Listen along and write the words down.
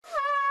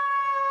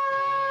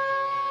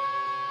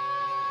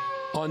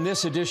On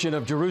this edition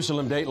of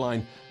Jerusalem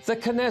Dateline, the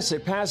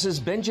Knesset passes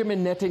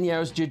Benjamin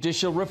Netanyahu's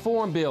Judicial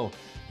Reform bill,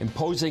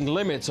 imposing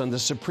limits on the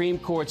Supreme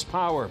Court's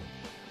power.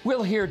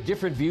 We'll hear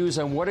different views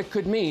on what it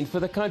could mean for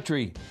the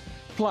country.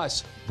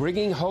 Plus,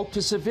 bringing hope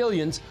to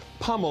civilians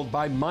pummeled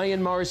by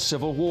Myanmar's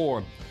civil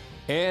war.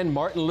 And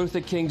Martin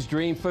Luther King's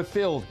dream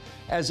fulfilled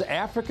as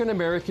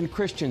African-American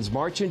Christians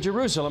march in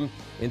Jerusalem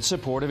in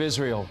support of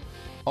Israel.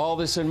 All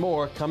this and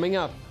more coming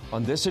up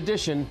on this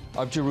edition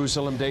of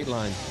Jerusalem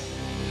Dateline.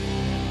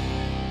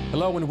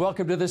 Hello and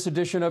welcome to this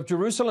edition of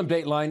Jerusalem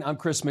Dateline. I'm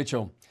Chris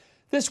Mitchell.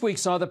 This week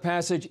saw the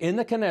passage in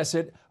the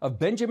Knesset of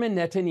Benjamin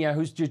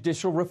Netanyahu's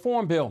Judicial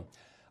Reform bill.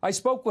 I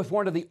spoke with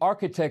one of the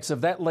architects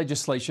of that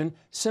legislation,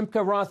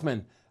 Simcha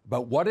Rothman,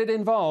 about what it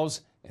involves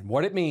and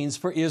what it means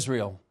for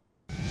Israel.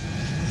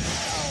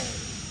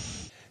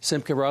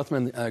 Simcha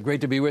Rothman,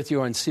 great to be with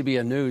you on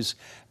CBN News.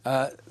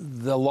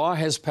 The law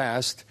has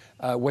passed.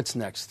 What's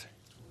next?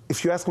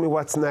 If you ask me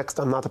what's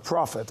next, I'm not a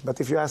prophet. But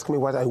if you ask me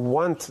what I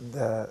want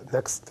the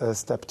next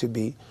step to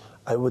be,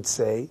 I would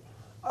say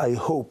I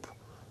hope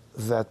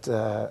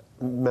that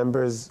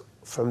members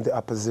from the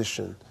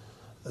opposition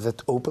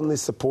that openly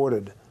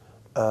supported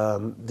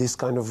this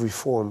kind of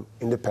reform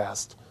in the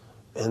past,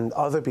 and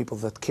other people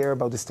that care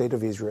about the state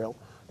of Israel,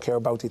 care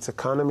about its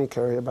economy,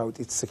 care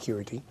about its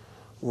security,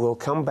 will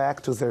come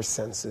back to their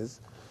senses,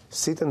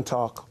 sit and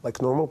talk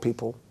like normal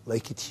people,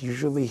 like it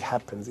usually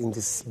happens in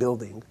this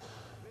building,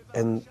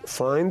 and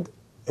find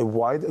a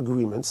wide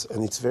agreement,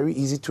 and it's very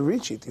easy to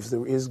reach it if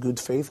there is good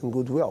faith and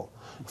goodwill.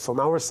 From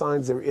our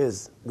side, there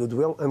is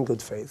goodwill and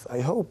good faith.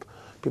 I hope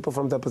people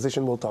from the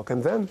opposition will talk.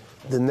 And then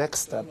the next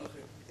step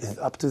is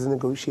up to the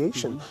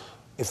negotiation.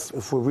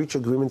 If we reach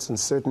agreements on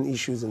certain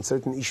issues and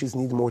certain issues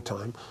need more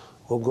time,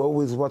 we'll go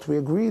with what we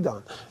agreed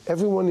on.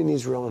 Everyone in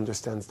Israel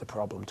understands the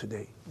problem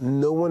today.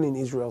 No one in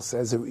Israel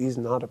says there is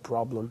not a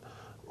problem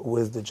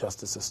with the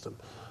justice system.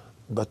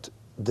 But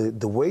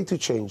the way to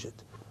change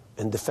it,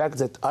 and the fact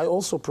that I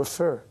also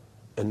prefer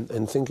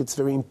and think it's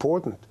very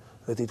important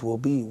that it will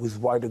be with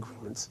wide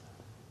agreements.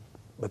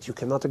 But you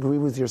cannot agree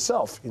with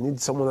yourself. You need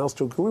someone else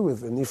to agree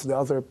with. And if the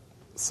other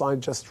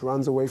side just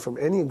runs away from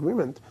any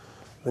agreement,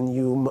 then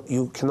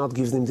you cannot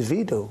give them the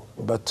veto.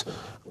 But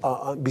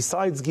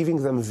besides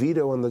giving them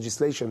veto on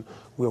legislation,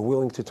 we're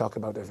willing to talk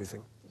about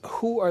everything.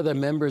 Who are the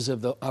members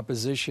of the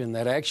opposition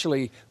that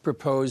actually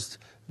proposed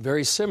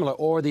very similar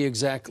or the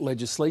exact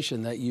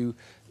legislation that you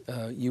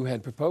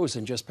had proposed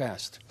and just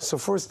passed? So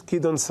first,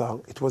 Gideon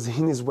Sa'ar, it was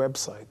in his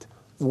website,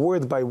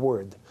 word by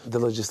word, the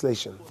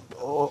legislation,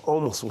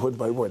 almost word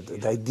by word,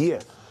 the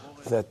idea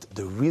that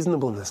the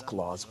reasonableness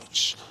clause,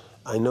 which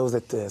I know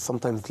that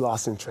sometimes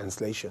lost in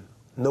translation,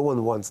 no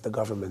one wants the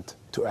government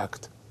to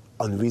act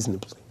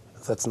unreasonably.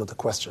 That's not the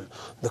question.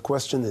 The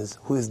question is,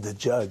 who is the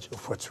judge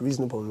of what's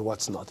reasonable and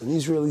what's not? And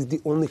Israel is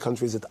the only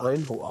country that I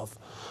know of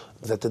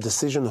that the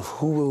decision of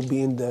who will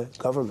be in the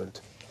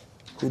government,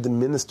 who the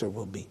minister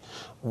will be,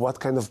 what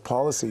kind of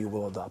policy you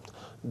will adopt,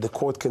 the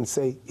court can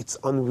say it's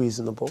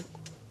unreasonable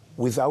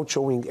without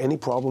showing any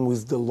problem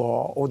with the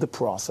law or the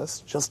process,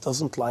 just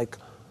doesn't like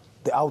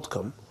the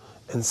outcome,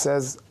 and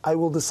says, I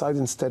will decide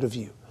instead of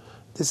you.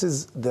 This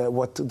is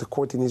what the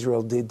court in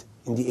Israel did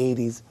in the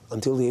 80s.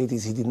 Until the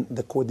 80s,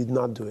 the court did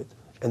not do it.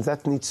 And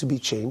that needs to be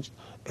changed.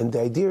 And the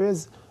idea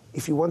is,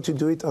 if you want to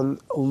do it on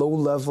a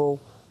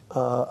low-level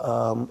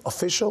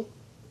official,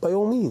 by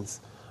all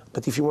means.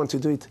 But if you want to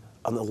do it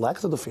on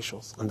elected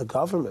officials, on the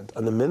government,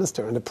 on the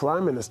minister, and the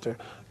prime minister,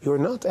 you're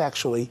not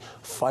actually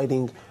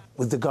fighting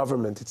with the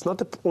government. It's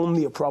not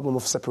only a problem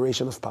of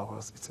separation of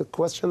powers. It's a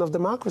question of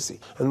democracy.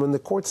 And when the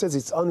court says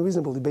it's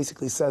unreasonable, it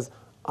basically says,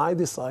 I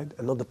decide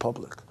and not the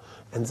public.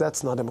 And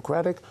that's not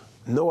democratic.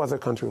 No other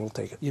country will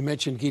take it. You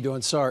mentioned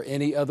Gideon Sa'ar.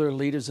 Any other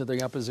leaders of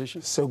the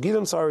opposition? So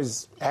Gideon Sa'ar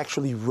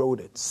actually wrote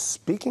it,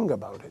 speaking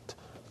about it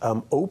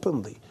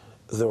openly.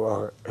 There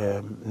are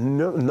a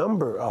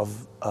number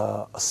of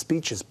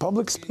speeches,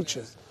 public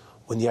speeches,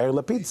 when Yair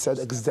Lapid said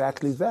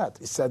exactly that.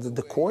 He said that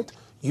the court,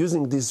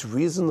 using this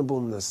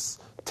reasonableness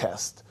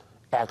test,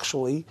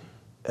 actually,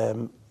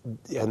 and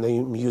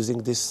I'm using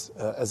this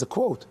as a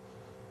quote,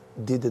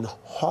 did a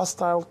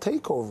hostile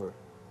takeover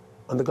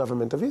on the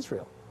government of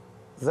Israel.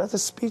 That's a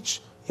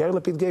speech Yair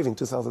Lapid gave in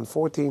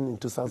 2014, in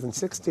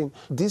 2016.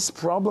 This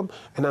problem,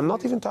 and I'm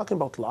not even talking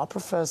about law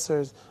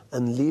professors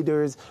and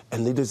leaders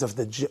of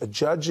the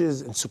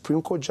judges and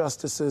Supreme Court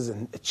justices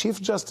and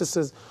chief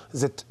justices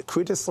that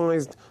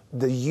criticized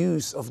the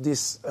use of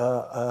this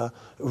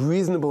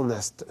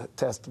reasonableness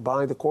test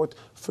by the court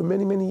for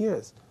many, many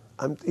years.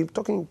 I'm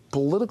talking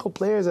political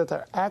players that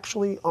are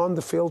actually on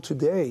the field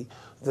today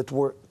that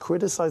were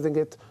criticizing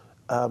it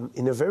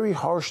in a very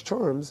harsh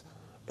terms.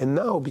 And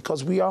now,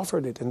 because we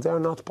offered it and they're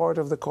not part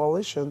of the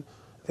coalition,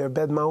 they're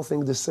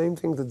bad-mouthing the same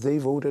thing that they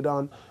voted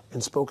on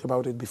and spoke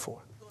about it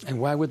before. And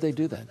why would they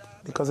do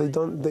that? Because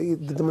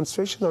the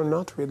demonstrations are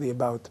not really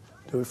about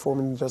the reform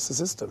in the justice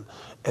system.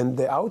 And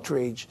the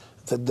outrage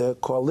that the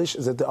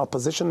coalition, that the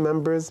opposition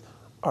members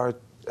are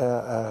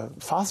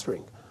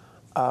fostering,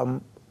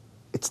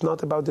 it's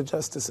not about the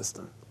justice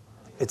system.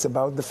 It's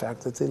about the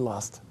fact that they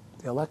lost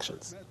the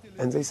elections.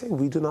 And they say,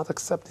 we do not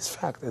accept this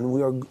fact.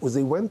 And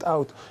they went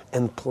out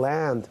and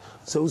planned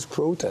those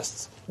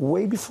protests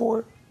way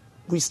before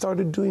we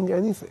started doing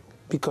anything,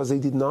 because they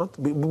did not,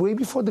 way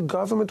before the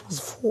government was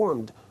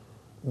formed.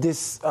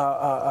 This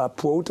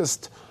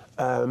protest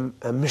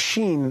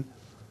machine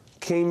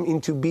came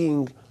into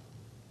being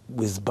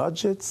with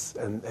budgets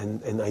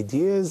and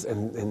ideas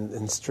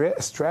and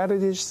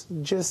strategies,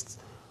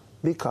 just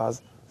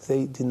because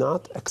they did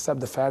not accept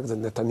the fact that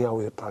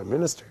Netanyahu is the prime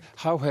minister.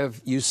 How have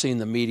you seen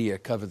the media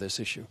cover this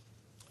issue?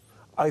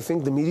 I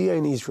think the media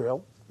in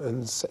Israel,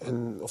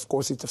 and of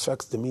course it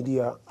affects the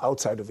media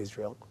outside of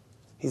Israel,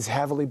 is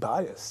heavily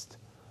biased.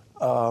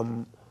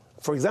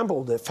 For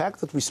example, the fact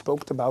that we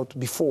spoke about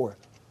before,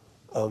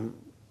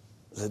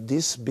 that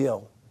this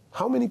bill,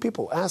 how many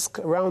people ask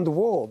around the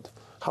world,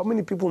 how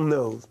many people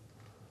know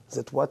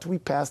that what we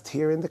passed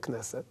here in the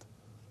Knesset,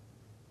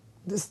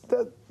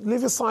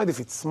 leave aside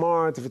if it's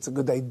smart, if it's a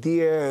good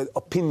idea,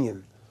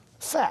 opinion,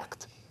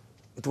 fact,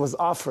 it was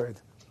offered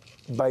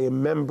by a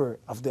member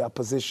of the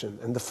opposition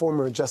and the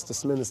former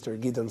Justice Minister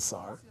Gideon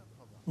Sa'ar,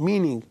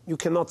 meaning you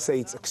cannot say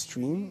it's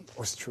extreme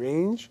or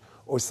strange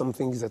or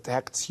something that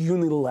acts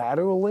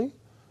unilaterally.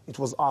 It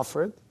was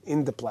offered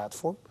in the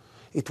platform.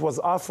 It was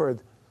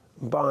offered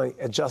by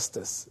a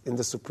justice in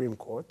the Supreme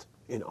Court,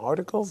 in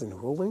articles, in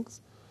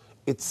rulings.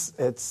 It's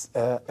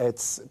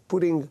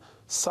putting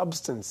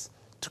substance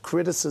to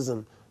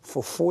criticism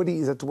for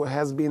 40, that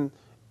has been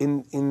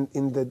in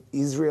the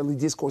Israeli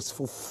discourse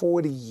for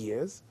 40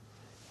 years.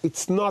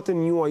 It's not a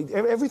new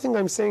idea. Everything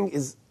I'm saying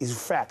is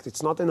fact.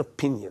 It's not an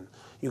opinion.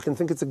 You can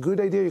think it's a good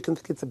idea, you can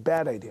think it's a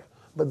bad idea.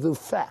 But the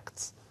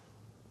facts,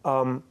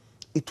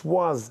 it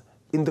was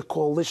in the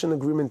coalition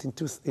agreement,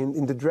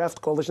 in the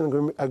draft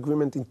coalition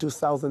agreement in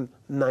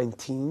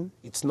 2019.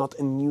 It's not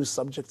a new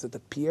subject that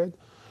appeared.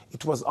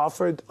 It was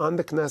offered in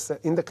the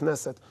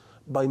Knesset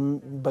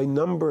by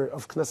number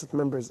of Knesset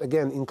members,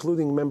 again,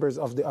 including members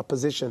of the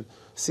opposition,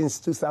 since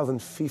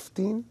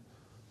 2015.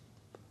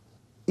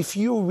 If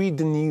you read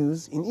the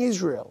news in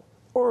Israel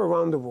or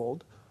around the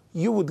world,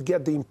 you would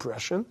get the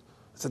impression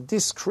that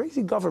this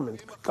crazy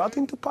government got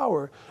into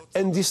power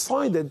and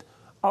decided,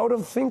 out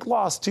of think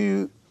loss,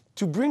 to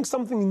bring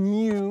something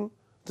new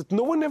that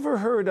no one ever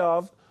heard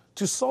of,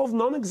 to solve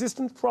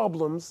non-existent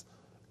problems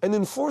and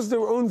enforce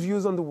their own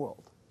views on the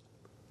world.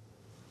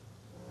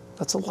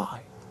 That's a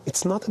lie.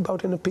 It's not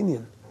about an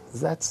opinion.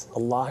 That's a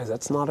lie.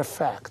 That's not a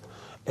fact.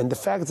 And the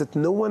fact that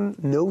no one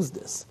knows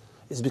this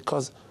is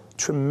because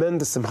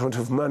tremendous amount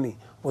of money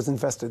was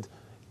invested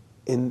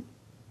in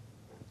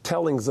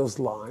telling those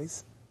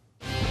lies.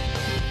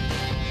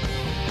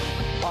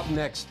 Up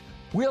next,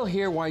 we'll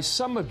hear why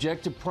some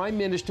object to Prime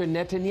Minister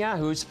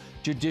Netanyahu's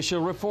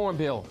Judicial Reform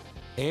Bill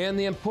and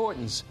the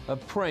importance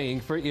of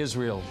praying for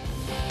Israel.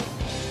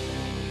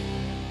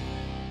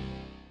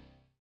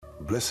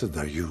 Blessed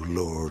are you,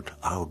 Lord,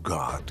 our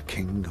God,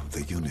 King of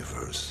the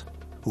universe,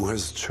 who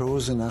has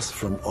chosen us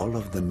from all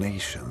of the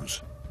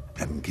nations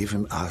and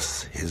given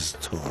us his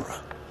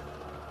Torah.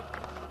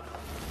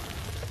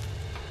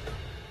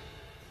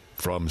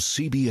 From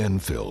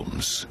CBN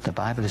Films. The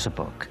Bible is a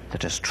book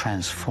that has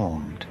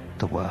transformed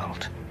the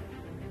world.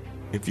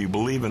 If you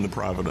believe in the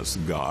providence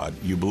of God,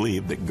 you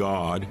believe that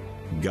God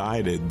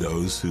guided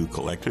those who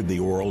collected the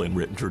oral and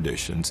written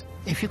traditions.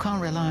 If you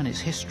can't rely on its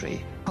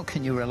history, how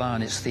can you rely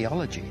on its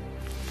theology?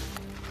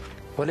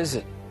 What is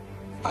it?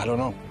 I don't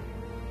know.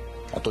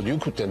 I thought you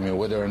could tell me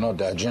whether or not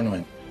they're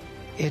genuine.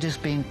 It has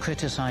been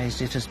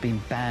criticized, it has been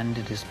banned,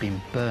 it has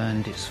been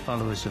burned, its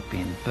followers have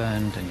been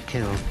burned and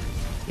killed.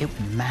 It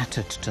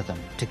mattered to them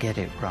to get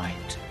it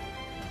right.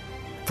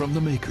 From the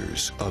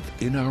makers of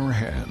In Our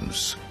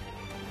Hands,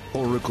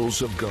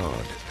 Oracles of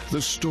God,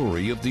 the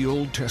story of the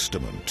Old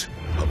Testament.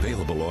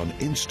 Available on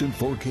instant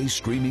 4K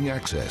streaming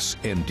access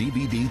and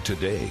DVD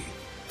today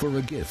for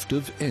a gift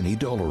of any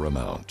dollar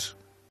amount.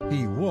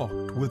 He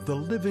walked with the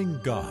living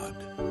God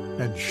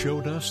and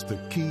showed us the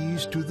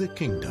keys to the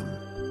kingdom.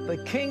 The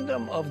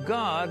kingdom of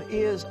God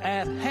is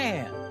at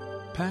hand.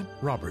 Pat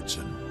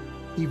Robertson,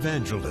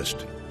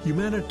 evangelist,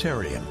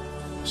 humanitarian,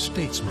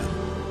 statesman,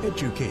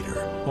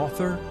 educator,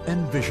 author,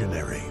 and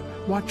visionary.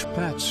 Watch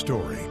Pat's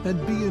story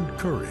and be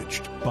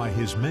encouraged by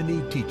his many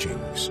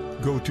teachings.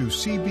 Go to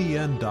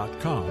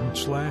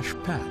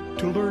cbn.com/Pat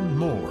to learn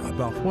more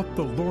about what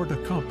the Lord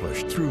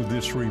accomplished through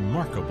this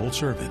remarkable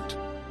servant.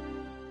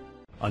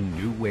 A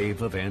new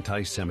wave of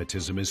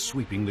anti-Semitism is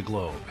sweeping the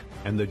globe,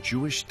 and the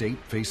Jewish state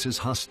faces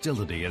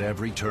hostility at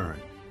every turn.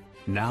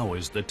 Now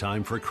is the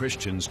time for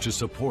Christians to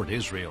support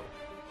Israel.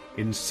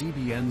 In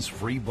CBN's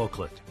free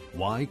booklet,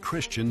 Why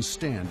Christians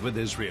Stand with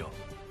Israel,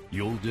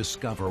 you'll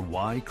discover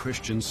why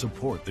Christians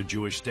support the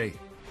Jewish state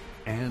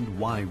and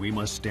why we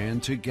must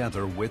stand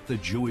together with the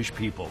Jewish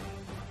people.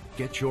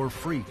 Get your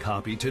free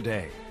copy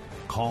today.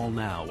 Call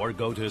now or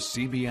go to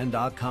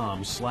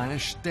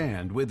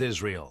cbn.com/stand with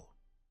Israel.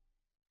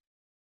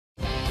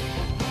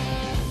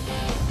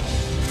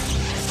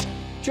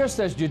 Just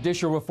as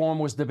judicial reform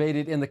was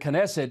debated in the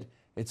Knesset,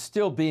 it's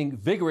still being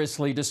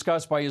vigorously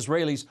discussed by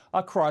Israelis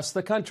across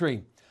the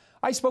country.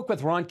 I spoke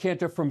with Ron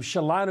Cantor from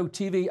Shilano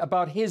TV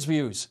about his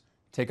views.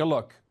 Take a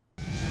look.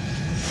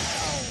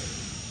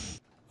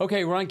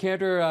 Okay, Ron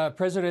Cantor,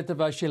 president of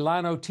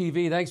Shilano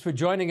TV, thanks for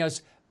joining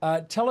us.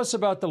 Tell us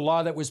about the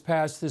law that was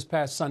passed this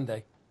past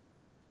Sunday.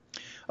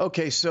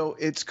 Okay, so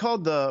it's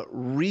called the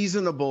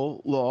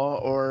reasonable law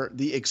or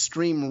the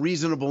extreme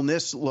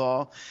reasonableness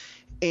law.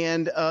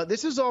 And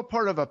this is all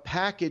part of a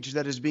package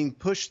that is being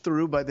pushed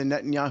through by the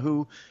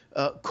Netanyahu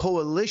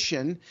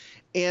coalition.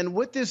 And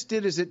what this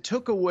did is it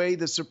took away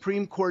the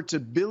Supreme Court's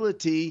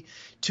ability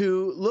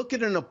to look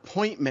at an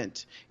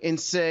appointment and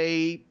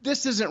say,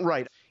 this isn't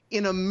right.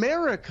 In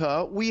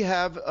America, we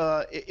have,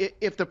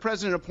 if the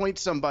president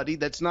appoints somebody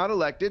that's not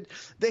elected,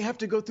 they have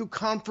to go through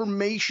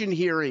confirmation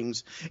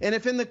hearings. And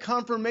if in the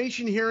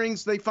confirmation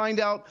hearings they find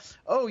out,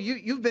 oh,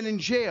 you've been in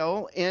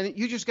jail and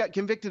you just got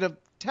convicted of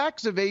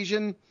tax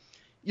evasion,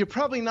 you're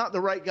probably not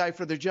the right guy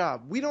for the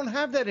job. We don't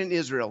have that in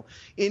Israel.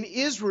 In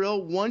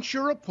Israel, once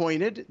you're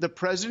appointed, the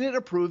president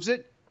approves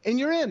it and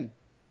you're in.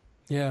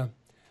 Yeah.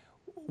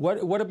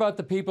 What about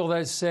the people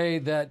that say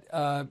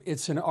that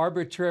it's an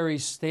arbitrary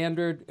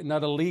standard,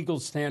 not a legal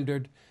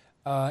standard,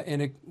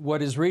 and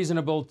what is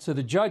reasonable to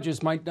the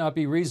judges might not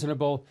be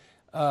reasonable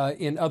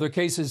in other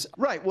cases?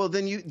 Right. Well,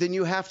 then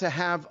you have to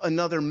have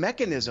another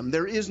mechanism.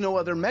 There is no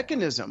other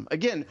mechanism.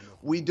 Again,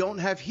 we don't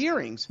have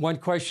hearings. One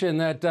question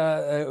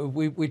that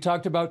we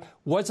talked about,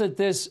 wasn't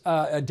this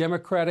a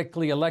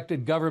democratically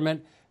elected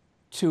government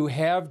to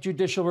have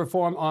judicial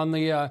reform on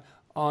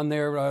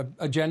their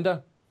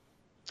agenda?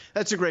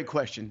 That's a great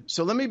question.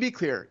 So let me be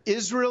clear.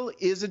 Israel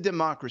is a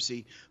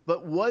democracy,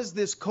 but was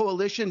this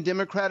coalition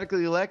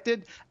democratically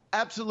elected?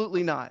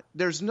 Absolutely not.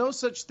 There's no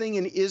such thing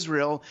in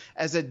Israel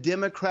as a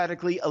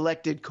democratically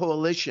elected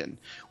coalition.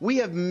 We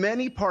have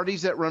many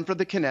parties that run for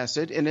the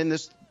Knesset, and in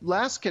this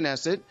last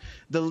Knesset,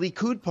 the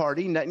Likud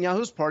party,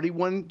 Netanyahu's party,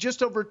 won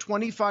just over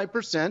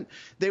 25%.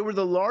 They were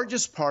the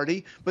largest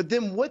party, but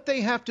then what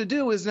they have to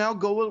do is now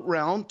go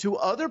around to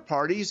other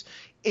parties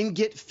and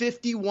get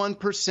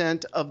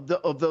 51%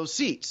 of those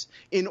seats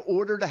in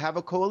order to have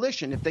a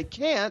coalition. If they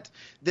can't,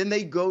 then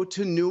they go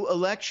to new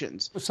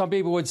elections. Some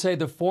people would say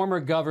the former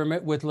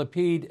government with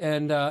Lapid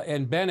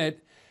and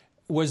Bennett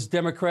was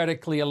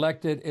democratically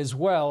elected as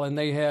well, and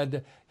they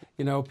had,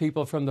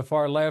 people from the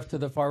far left to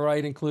the far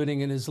right,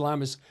 including an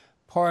Islamist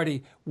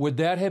party. Would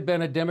that have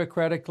been a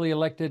democratically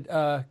elected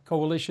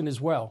coalition as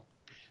well?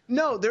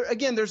 No,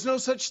 there's no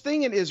such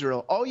thing in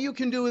Israel. All you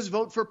can do is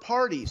vote for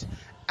parties.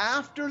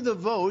 After the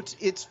vote,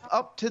 it's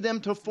up to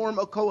them to form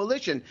a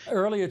coalition.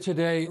 Earlier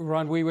today,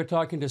 Ron, we were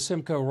talking to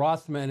Simcha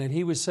Rothman, and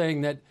he was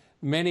saying that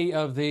many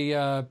of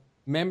the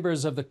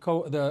members of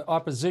the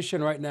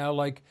opposition right now,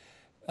 like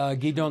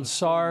Gidon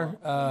Sar,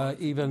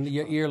 even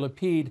Yair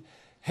Lapid,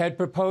 had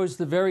proposed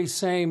the very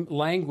same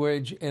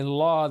language and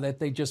law that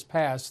they just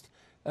passed,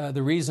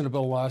 the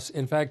reasonable laws.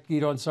 In fact,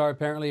 Gidon Sar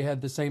apparently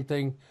had the same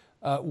thing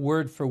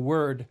word for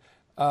word.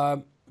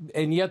 And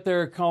yet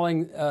they're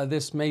calling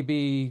this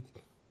maybe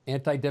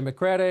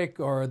anti-democratic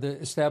or the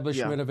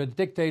establishment of a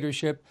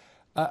dictatorship.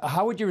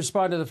 How would you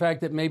respond to the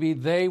fact that maybe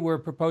they were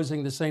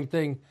proposing the same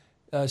thing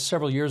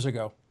several years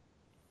ago?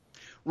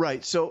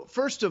 Right. So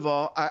first of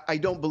all, I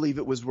don't believe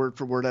it was word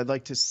for word. I'd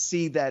like to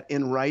see that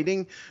in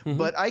writing. Mm-hmm.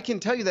 But I can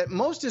tell you that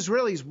most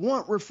Israelis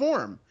want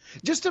reform.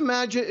 Just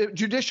imagine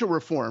judicial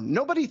reform.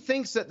 Nobody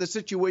thinks that the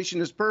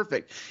situation is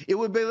perfect.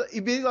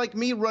 It'd be like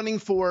me running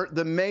for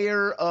the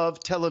mayor of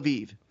Tel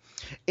Aviv.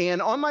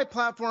 And on my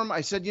platform,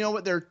 I said, you know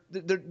what,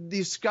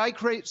 these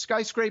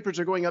skyscrapers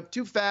are going up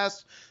too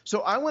fast,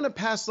 so I want to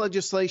pass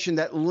legislation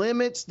that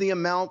limits the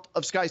amount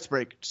of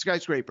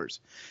skyscrapers.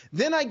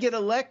 Then I get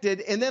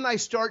elected, and then I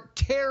start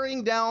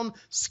tearing down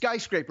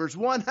skyscrapers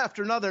one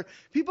after another.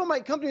 People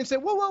might come to me and say,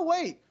 whoa,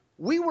 wait.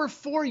 We were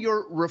for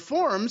your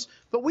reforms,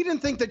 but we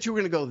didn't think that you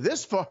were going to go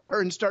this far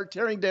and start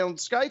tearing down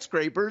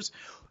skyscrapers.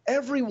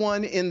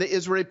 Everyone in the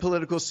Israeli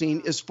political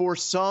scene is for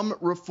some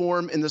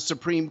reform in the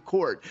Supreme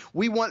Court.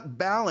 We want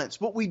balance.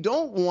 What we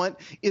don't want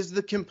is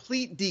the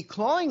complete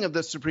declawing of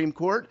the Supreme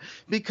Court,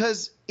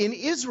 because in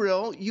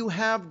Israel, you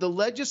have the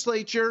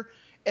legislature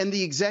and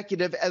the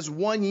executive as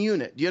one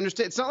unit. Do you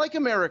understand? It's not like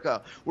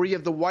America, where you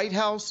have the White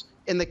House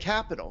and the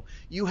Capitol.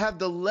 You have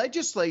the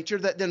legislature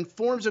that then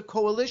forms a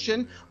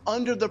coalition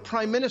under the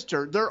prime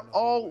minister. They're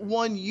all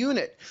one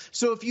unit.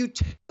 So if you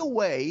take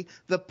away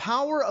the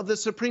power of the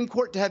Supreme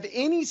Court to have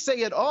any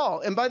say at all,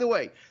 and by the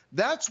way,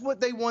 that's what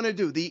they want to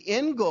do. The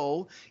end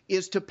goal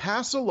is to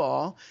pass a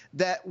law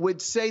that would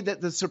say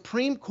that the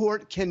Supreme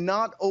Court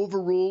cannot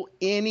overrule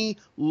any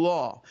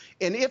law.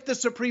 And if the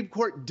Supreme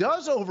Court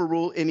does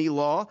overrule any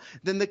law,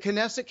 then the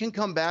Knesset can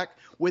come back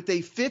with a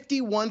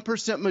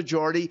 51%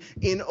 majority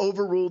and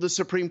overrule the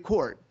Supreme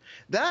Court.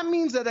 That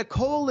means that a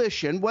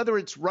coalition, whether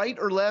it's right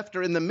or left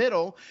or in the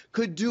middle,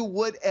 could do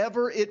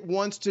whatever it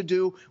wants to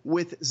do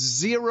with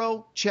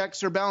zero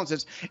checks or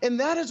balances.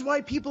 And that is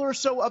why people are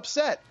so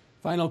upset.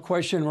 Final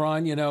question,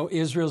 Ron.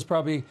 Israel's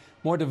probably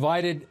more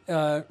divided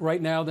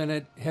right now than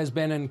it has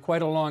been in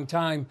quite a long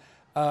time.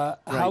 Right.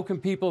 How can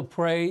people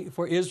pray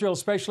for Israel,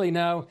 especially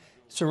now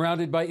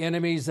surrounded by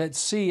enemies that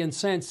see and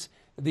sense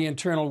the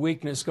internal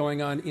weakness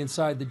going on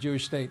inside the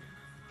Jewish state?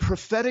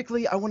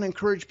 Prophetically, I want to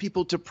encourage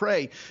people to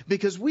pray,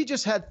 because we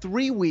just had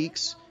 3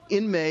 weeks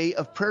in May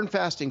of prayer and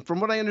fasting. From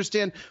what I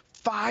understand,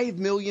 5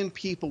 million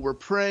people were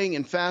praying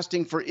and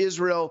fasting for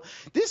Israel.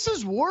 This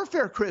is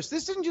warfare, Chris.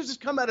 This didn't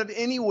just come out of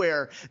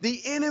anywhere.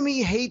 The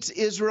enemy hates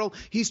Israel.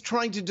 He's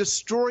trying to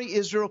destroy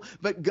Israel,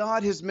 but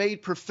God has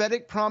made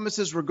prophetic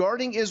promises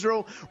regarding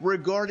Israel,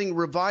 regarding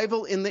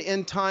revival in the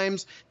end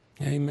times.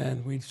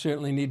 Amen. We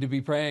certainly need to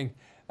be praying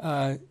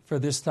for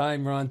this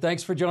time, Ron.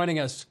 Thanks for joining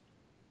us.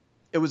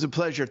 It was a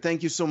pleasure.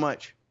 Thank you so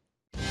much.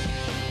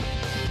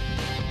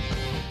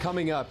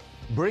 Coming up,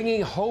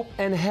 bringing hope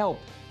and help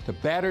to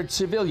battered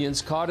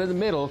civilians caught in the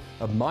middle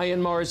of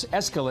Myanmar's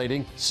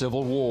escalating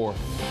civil war.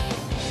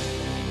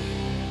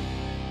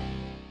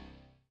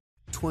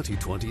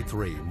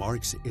 2023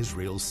 marks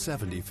Israel's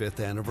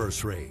 75th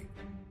anniversary.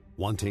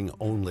 Wanting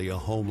only a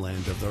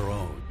homeland of their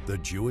own, the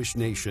Jewish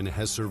nation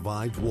has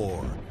survived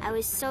war, I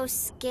was so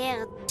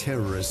scared.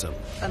 terrorism,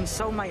 and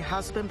saw my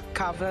husband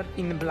covered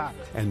in blood,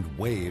 and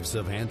waves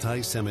of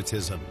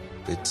anti-Semitism.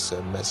 It's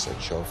a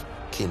message of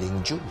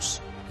killing Jews.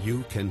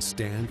 You can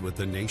stand with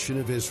the nation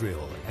of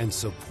Israel and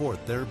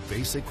support their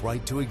basic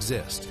right to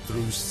exist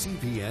through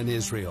CBN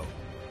Israel.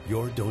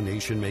 Your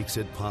donation makes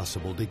it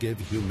possible to give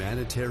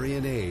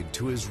humanitarian aid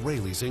to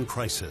Israelis in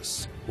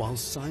crisis, while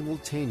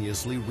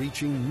simultaneously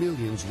reaching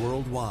millions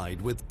worldwide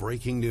with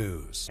breaking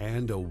news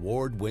and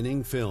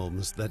award-winning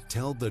films that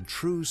tell the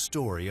true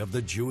story of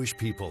the Jewish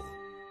people.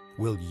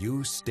 Will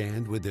you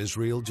stand with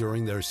Israel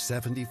during their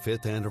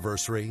 75th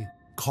anniversary?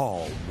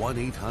 Call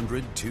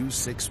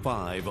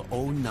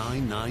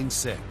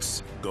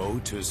 1-800-265-0996. Go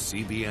to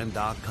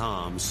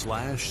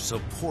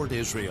cbn.com/support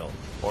Israel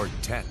or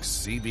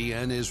text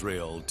CBN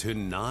Israel to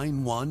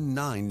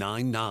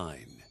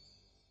 91999.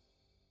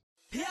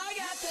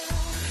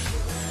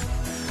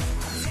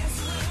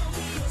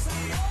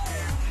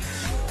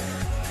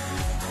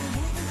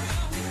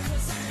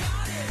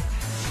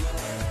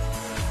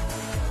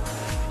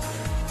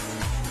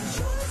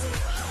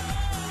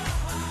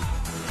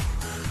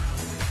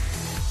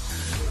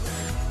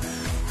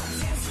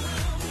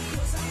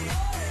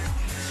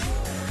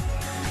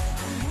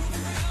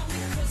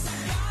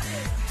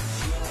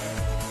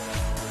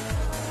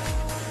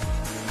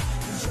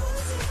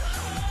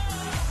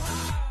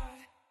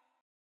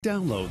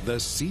 Download the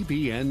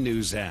CBN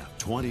News app,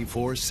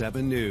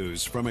 24/7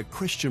 news from a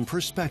Christian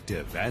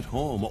perspective at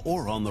home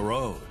or on the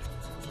road.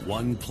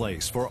 One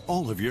place for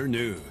all of your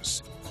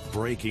news.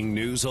 Breaking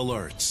news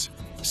alerts.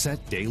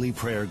 Set daily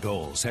prayer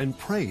goals and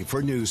pray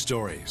for news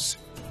stories.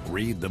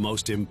 Read the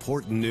most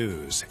important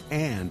news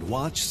and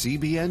watch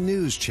CBN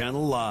News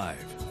Channel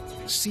live.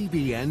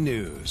 CBN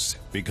News,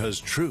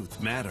 because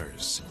truth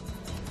matters.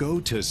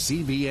 Go to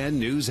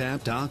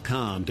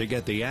cbnnewsapp.com to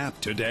get the app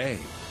today.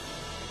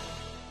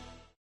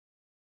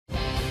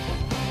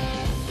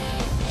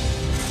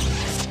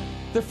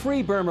 The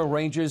Free Burma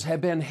Rangers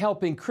have been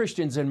helping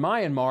Christians in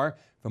Myanmar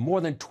for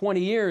more than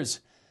 20 years.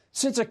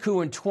 Since a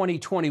coup in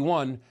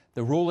 2021,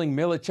 the ruling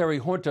military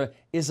junta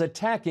is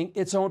attacking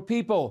its own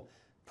people,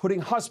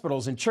 putting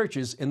hospitals and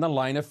churches in the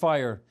line of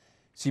fire.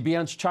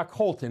 CBN's Chuck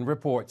Holton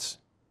reports.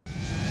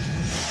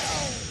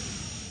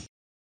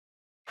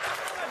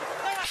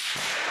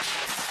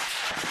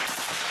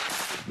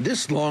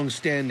 This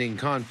long-standing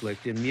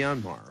conflict in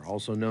Myanmar,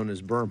 also known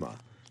as Burma,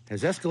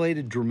 has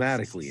escalated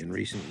dramatically in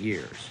recent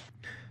years.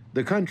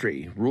 The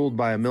country, ruled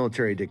by a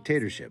military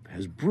dictatorship,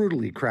 has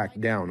brutally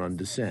cracked down on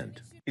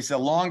dissent. It's the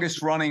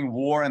longest running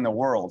war in the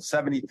world,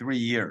 73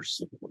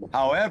 years.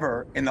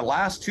 However, in the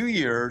last 2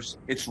 years,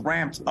 it's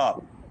ramped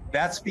up.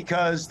 That's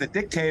because the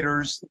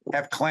dictators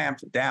have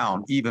clamped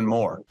down even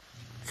more.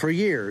 For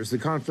years, the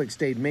conflict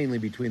stayed mainly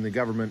between the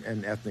government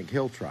and ethnic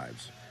hill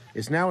tribes.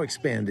 It's now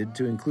expanded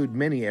to include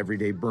many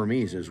everyday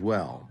Burmese as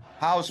well.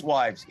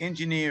 Housewives,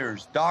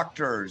 engineers,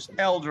 doctors,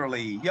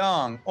 elderly,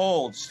 young,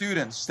 old,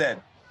 students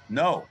said,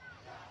 no,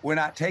 we're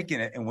not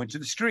taking it, and went to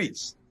the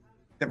streets.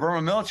 The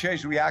Burma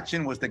military's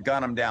reaction was to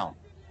gun them down.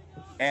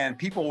 And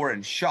people were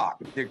in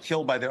shock. They're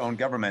killed by their own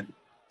government.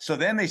 So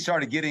then they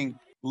started getting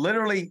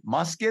literally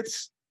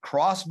muskets,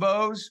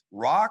 crossbows,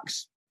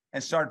 rocks,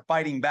 and started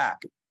fighting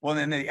back. Well,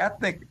 then the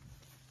ethnic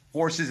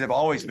forces have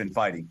always been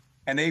fighting.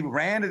 And they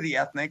ran to the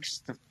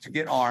ethnics to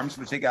get arms,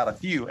 which they got a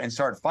few, and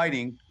started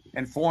fighting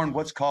and formed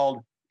what's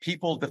called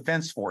People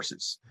Defense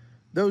Forces.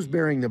 Those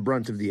bearing the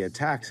brunt of the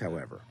attacks,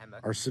 however,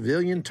 are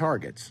civilian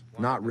targets,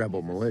 not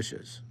rebel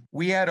militias.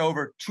 We had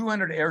over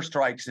 200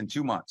 airstrikes in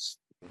 2 months.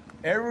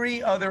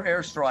 Every other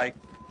airstrike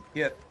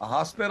hit a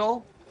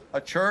hospital,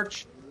 a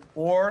church,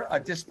 or a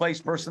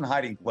displaced person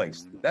hiding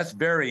place. That's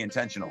very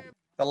intentional.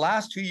 The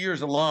last 2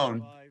 years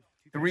alone,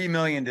 3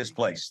 million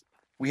displaced.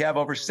 We have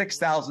over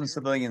 6,000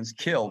 civilians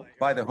killed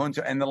by the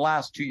junta in the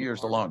last 2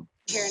 years alone.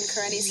 Here in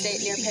Karenni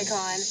State near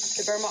Pekan,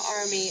 the Burma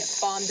Army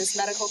bombed this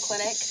medical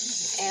clinic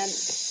and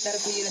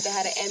medical unit that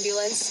had an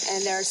ambulance,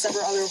 and there are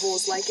several other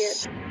rules like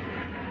it.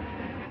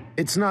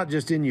 It's not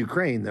just in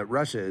Ukraine that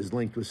Russia is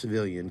linked with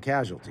civilian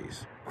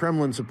casualties.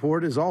 Kremlin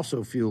support is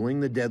also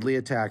fueling the deadly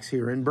attacks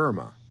here in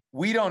Burma.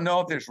 We don't know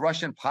if there's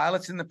Russian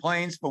pilots in the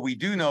planes, but we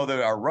do know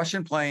there are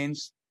Russian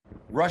planes,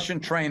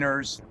 Russian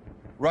trainers,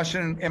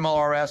 Russian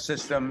MLRS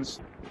systems,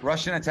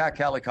 Russian attack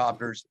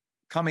helicopters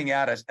coming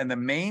at us, and the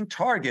main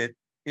target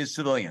is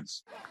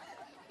civilians.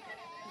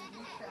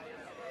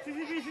 Hey,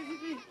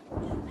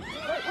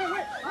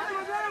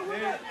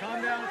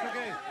 calm down, it's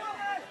okay.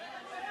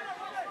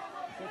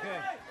 It's okay,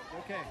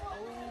 okay,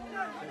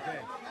 it's okay.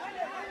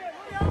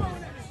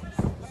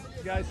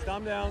 You guys,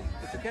 calm down,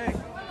 it's okay.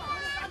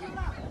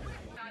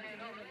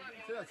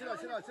 Sit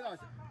down.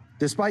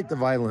 Despite the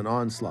violent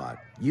onslaught,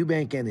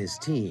 Eubank and his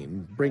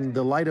team bring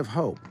the light of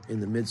hope in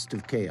the midst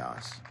of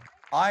chaos.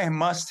 I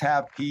must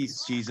have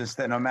peace, Jesus,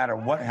 that no matter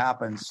what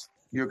happens,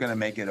 you're going to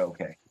make it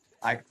okay.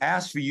 I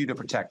ask for you to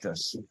protect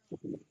us.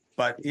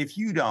 But if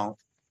you don't,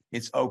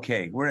 it's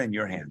okay. We're in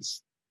your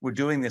hands. We're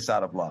doing this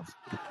out of love.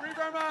 Free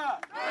Burma!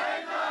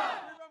 Free Burma!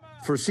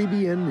 For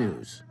CBN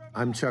News,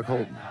 I'm Chuck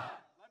Holton.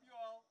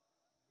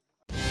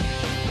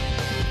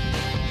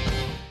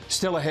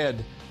 Still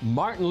ahead,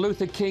 Martin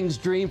Luther King's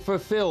dream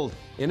fulfilled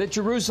in a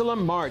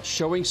Jerusalem march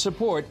showing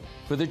support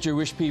for the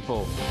Jewish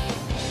people.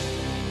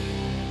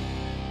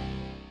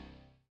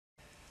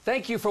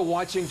 Thank you for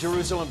watching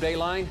Jerusalem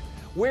Dateline.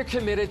 We're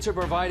committed to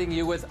providing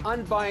you with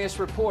unbiased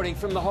reporting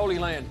from the Holy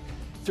Land.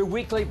 Through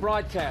weekly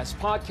broadcasts,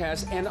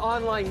 podcasts, and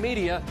online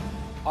media,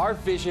 our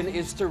vision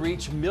is to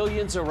reach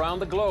millions around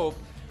the globe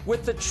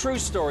with the true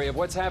story of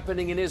what's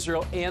happening in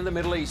Israel and the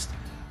Middle East,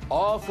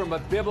 all from a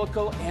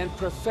biblical and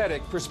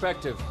prophetic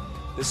perspective.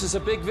 This is a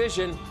big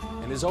vision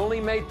and is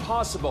only made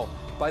possible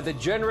by the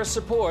generous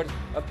support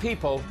of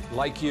people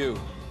like you.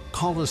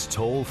 Call us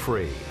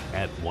toll-free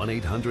at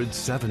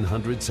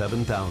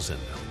 1-800-700-7000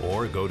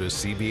 or go to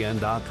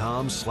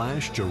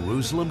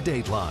cbn.com/Jerusalem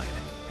Dateline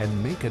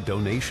and make a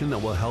donation that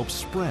will help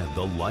spread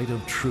the light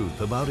of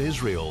truth about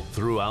Israel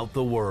throughout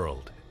the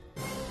world.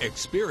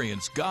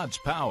 Experience God's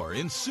power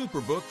in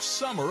Superbook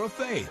Summer of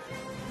Faith.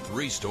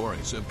 3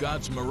 stories of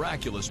God's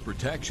miraculous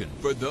protection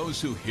for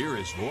those who hear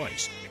His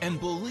voice and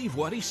believe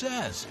what He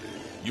says.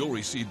 You'll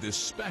receive this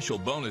special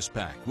bonus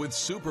pack with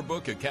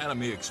Superbook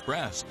Academy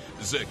Express,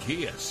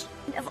 Zacchaeus.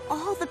 Of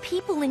all the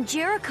people in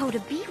Jericho to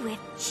be with,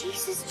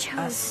 Jesus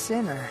chose a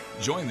sinner.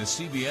 Join the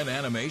CBN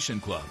Animation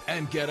Club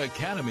and get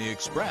Academy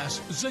Express,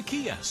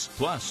 Zacchaeus,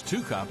 plus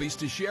 2 copies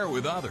to share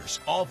with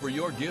others, all for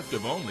your gift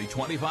of only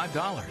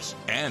 $25.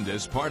 And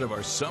as part of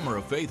our Summer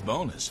of Faith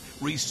bonus,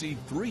 receive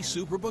 3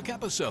 Superbook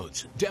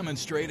episodes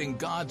demonstrating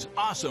God's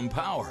awesome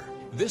power.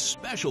 This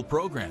special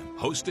program,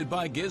 hosted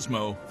by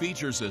Gizmo,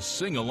 features a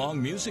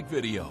sing-along music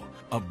video,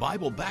 a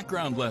Bible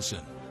background lesson,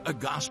 a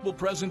gospel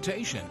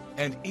presentation,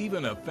 and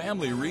even a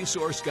family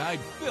resource guide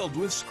filled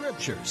with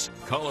scriptures,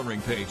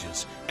 coloring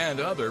pages, and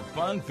other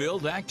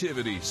fun-filled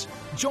activities.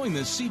 Join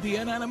the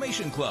CBN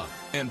Animation Club,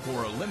 and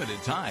for a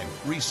limited time,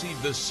 receive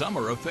the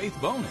Summer of Faith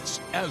bonus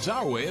as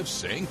our way of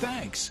saying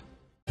thanks.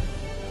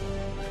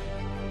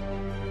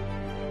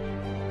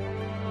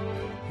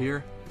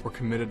 Here, we're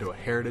committed to a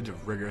heritage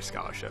of rigorous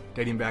scholarship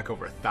dating back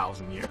over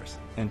 1,000 years.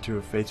 And to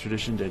a faith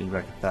tradition dating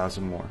back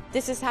 1,000 more.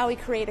 This is how we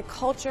create a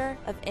culture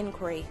of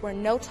inquiry where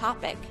no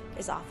topic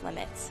is off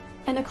limits.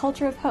 And a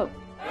culture of hope.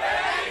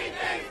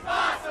 Anything's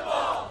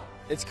possible!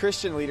 It's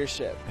Christian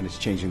leadership. And it's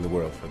changing the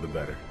world for the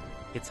better.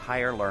 It's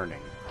higher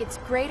learning. It's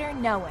greater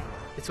knowing.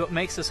 It's what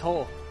makes us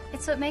whole.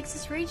 It's what makes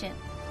us Regent.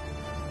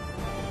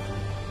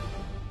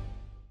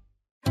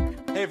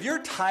 Hey, if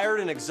you're tired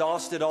and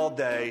exhausted all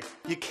day,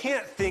 you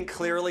can't think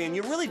clearly, and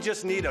you really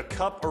just need a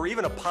cup or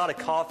even a pot of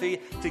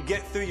coffee to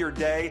get through your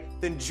day,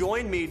 then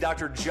join me,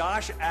 Dr.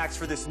 Josh Axe,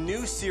 for this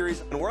new series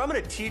where I'm going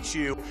to teach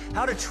you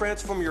how to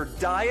transform your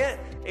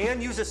diet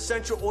and use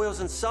essential oils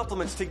and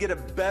supplements to get a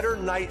better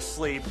night's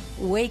sleep.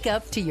 Wake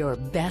up to your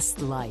best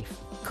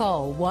life.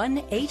 Call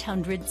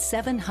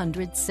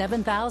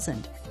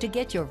 1-800-700-7000 to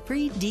get your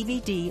free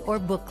DVD or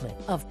booklet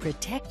of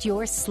Protect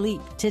Your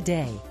Sleep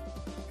today.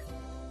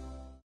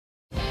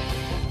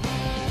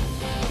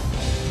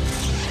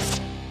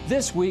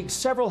 This week,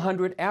 several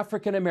hundred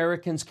African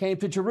Americans came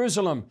to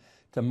Jerusalem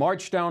to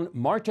march down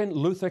Martin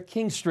Luther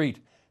King Street,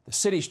 the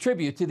city's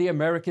tribute to the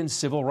American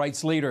civil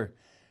rights leader.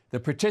 The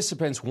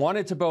participants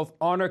wanted to both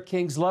honor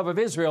King's love of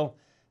Israel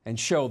and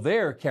show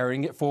they're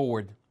carrying it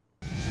forward.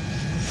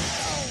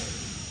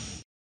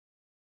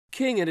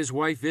 King and his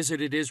wife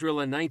visited Israel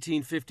in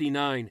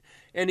 1959,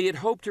 and he had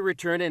hoped to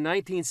return in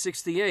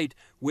 1968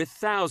 with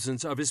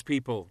thousands of his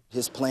people.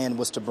 His plan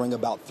was to bring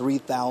about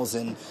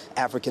 3,000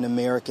 African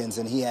Americans,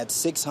 and he had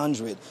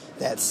 600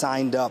 that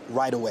signed up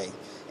right away.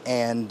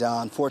 And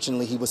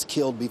unfortunately, he was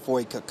killed before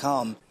he could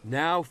come.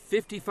 Now,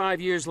 55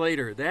 years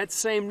later, that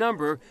same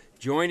number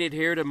joined it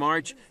here to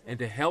march and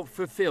to help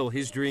fulfill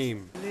his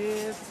dream.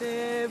 Lift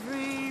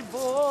every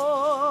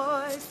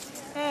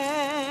voice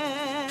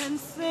and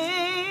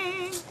sing.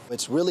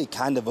 It's really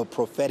kind of a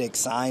prophetic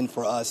sign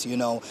for us, you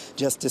know,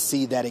 just to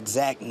see that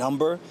exact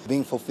number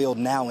being fulfilled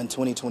now in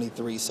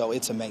 2023. So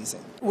it's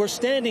amazing. We're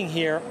standing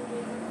here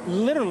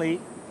literally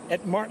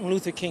at Martin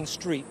Luther King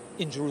Street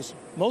in Jerusalem.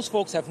 Most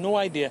folks have no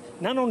idea,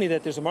 not only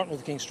that there's a Martin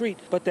Luther King Street,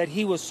 but that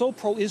he was so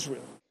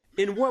pro-Israel.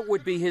 In what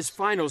would be his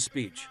final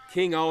speech,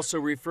 King also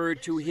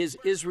referred to his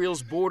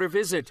Israel's border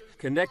visit,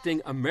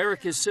 connecting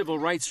America's civil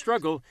rights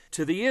struggle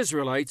to the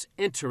Israelites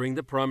entering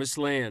the Promised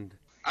Land.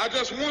 I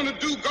just want to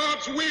do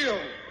God's will.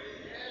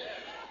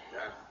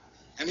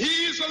 And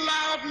he's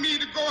allowed me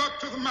to go up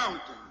to the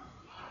mountain.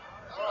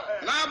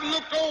 And I've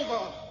looked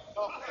over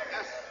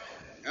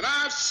and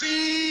I've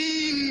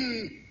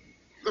seen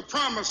the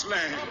Promised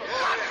Land.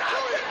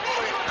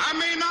 I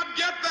may not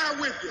get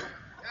there with you,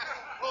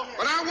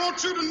 but I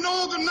want you to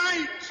know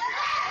tonight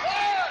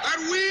that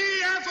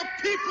we as a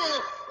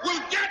people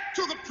will get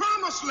to the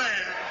Promised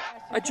Land.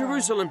 A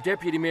Jerusalem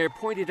deputy mayor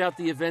pointed out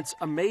the event's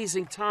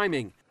amazing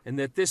timing, and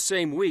that this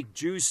same week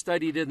Jews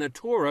studied in the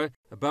Torah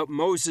about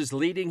Moses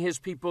leading his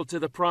people to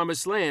the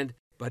Promised Land,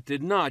 but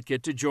did not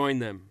get to join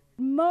them.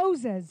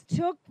 Moses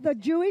took the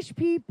Jewish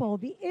people,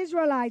 the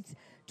Israelites,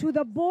 to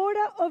the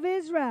border of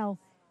Israel,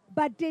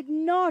 but did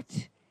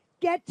not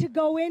get to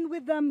go in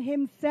with them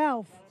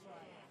himself.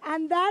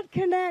 And that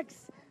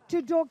connects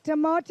to Dr.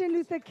 Martin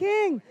Luther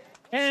King.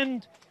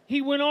 And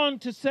he went on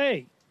to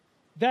say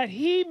that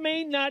he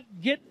may not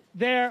get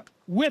there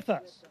with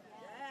us,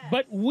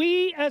 but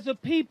we as a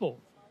people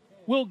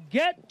will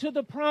get to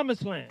the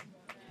Promised Land.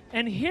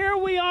 And here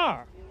we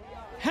are,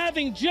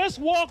 having just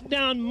walked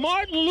down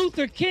Martin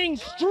Luther King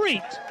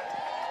Street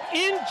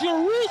in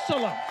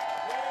Jerusalem.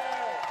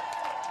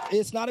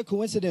 It's not a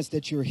coincidence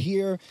that you're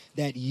here,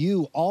 that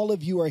all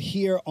of you are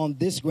here on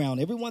this ground.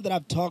 Everyone that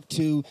I've talked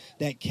to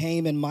that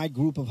came in my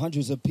group of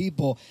hundreds of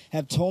people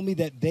have told me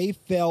that they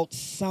felt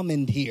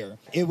summoned here.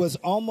 It was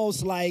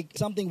almost like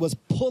something was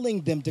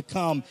pulling them to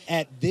come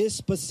at this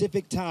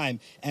specific time,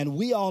 and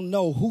we all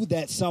know who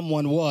that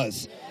someone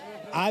was.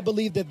 I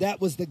believe that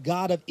was the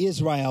God of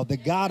Israel, the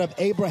God of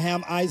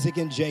Abraham, Isaac,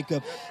 and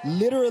Jacob,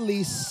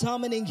 literally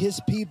summoning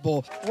his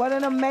people. What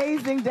an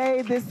amazing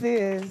day this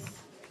is.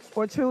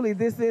 For truly,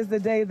 this is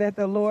the day that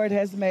the Lord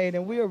has made,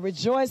 and we are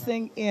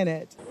rejoicing in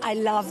it. I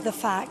love the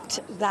fact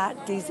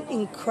that these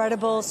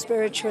incredible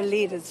spiritual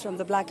leaders from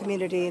the Black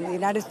community in the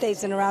United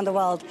States and around the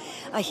world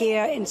are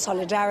here in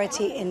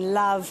solidarity, in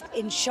love,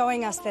 in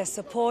showing us their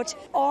support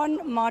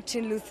on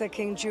Martin Luther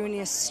King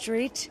Jr.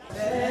 Street.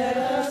 Let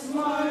us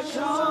march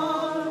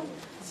on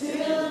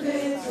till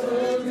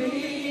victory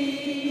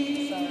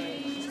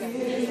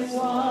is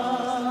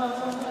won.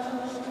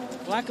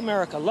 Black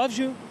America loves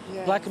you.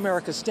 Yes. Black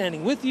America is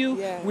standing with you.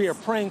 Yes. We are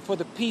praying for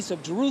the peace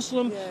of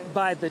Jerusalem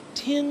by the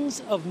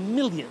tens of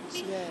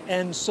millions. Yes.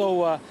 And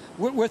so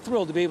we're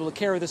thrilled to be able to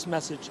carry this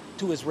message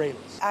to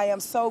Israelis. I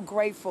am so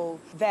grateful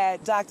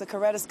that Dr.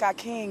 Coretta Scott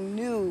King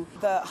knew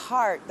the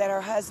heart that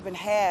her husband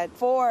had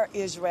for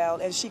Israel,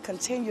 and she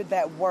continued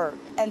that work.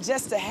 And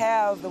just to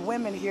have the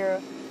women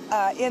here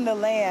in the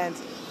land,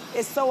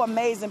 it's so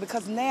amazing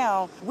because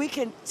now we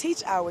can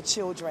teach our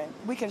children,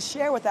 we can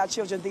share with our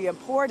children the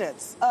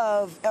importance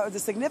of, or the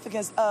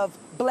significance of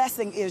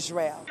blessing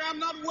Israel. I'm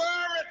not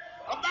worried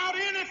about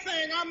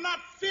anything. I'm not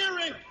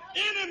fearing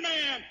any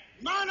man.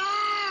 Mine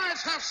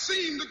eyes have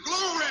seen the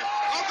glory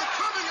of the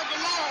coming of the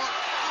Lord.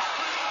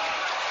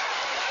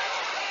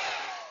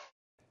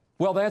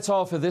 Well, that's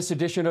all for this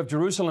edition of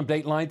Jerusalem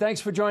Dateline.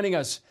 Thanks for joining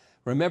us.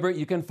 Remember,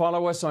 you can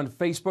follow us on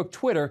Facebook,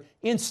 Twitter,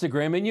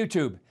 Instagram, and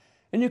YouTube.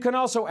 And you can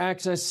also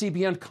access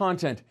CBN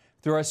content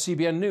through our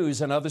CBN News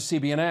and other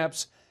CBN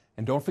apps.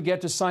 And don't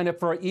forget to sign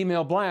up for our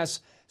email blasts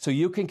so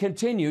you can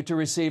continue to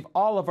receive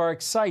all of our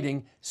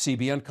exciting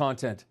CBN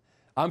content.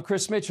 I'm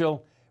Chris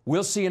Mitchell.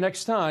 We'll see you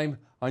next time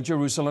on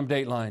Jerusalem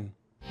Dateline.